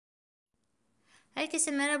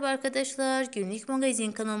Herkese merhaba arkadaşlar. Günlük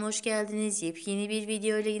magazin kanalıma hoş geldiniz. Yepyeni bir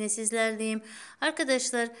video ile yine sizlerleyim.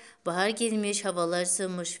 Arkadaşlar bahar gelmiş, havalar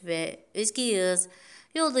ısınmış ve Özge Yağız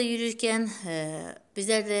yolda yürürken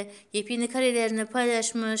bizlerle yepyeni karelerini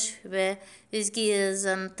paylaşmış ve Özge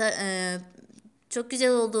Yağız'ın çok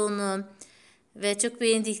güzel olduğunu ve çok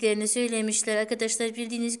beğendiklerini söylemişler. Arkadaşlar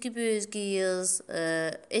bildiğiniz gibi Özge Yağız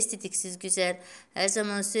estetiksiz güzel. Her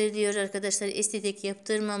zaman söylüyor arkadaşlar, estetik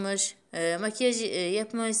yaptırmamış. Makyaj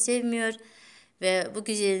yapmayı sevmiyor. Ve bu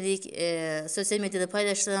güzellik sosyal medyada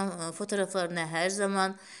paylaşılan fotoğraflarına her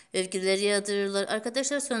zaman övgüler yağdırırlar.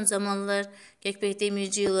 Arkadaşlar son zamanlar Gökbek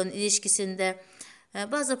Demirci olan ilişkisinde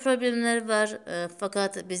bazı problemler var,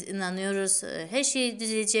 fakat biz inanıyoruz her şey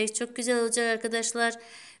düzelecek, çok güzel olacak arkadaşlar.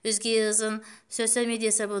 Özge Yağız'ın sosyal medya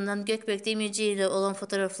hesabından Gökbek Demirci ile olan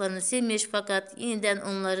fotoğraflarını silmiş, fakat yeniden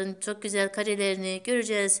onların çok güzel karelerini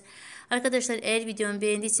göreceğiz. Arkadaşlar eğer videomu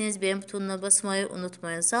beğendiyseniz beğen butonuna basmayı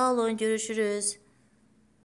unutmayın. Sağ olun, görüşürüz.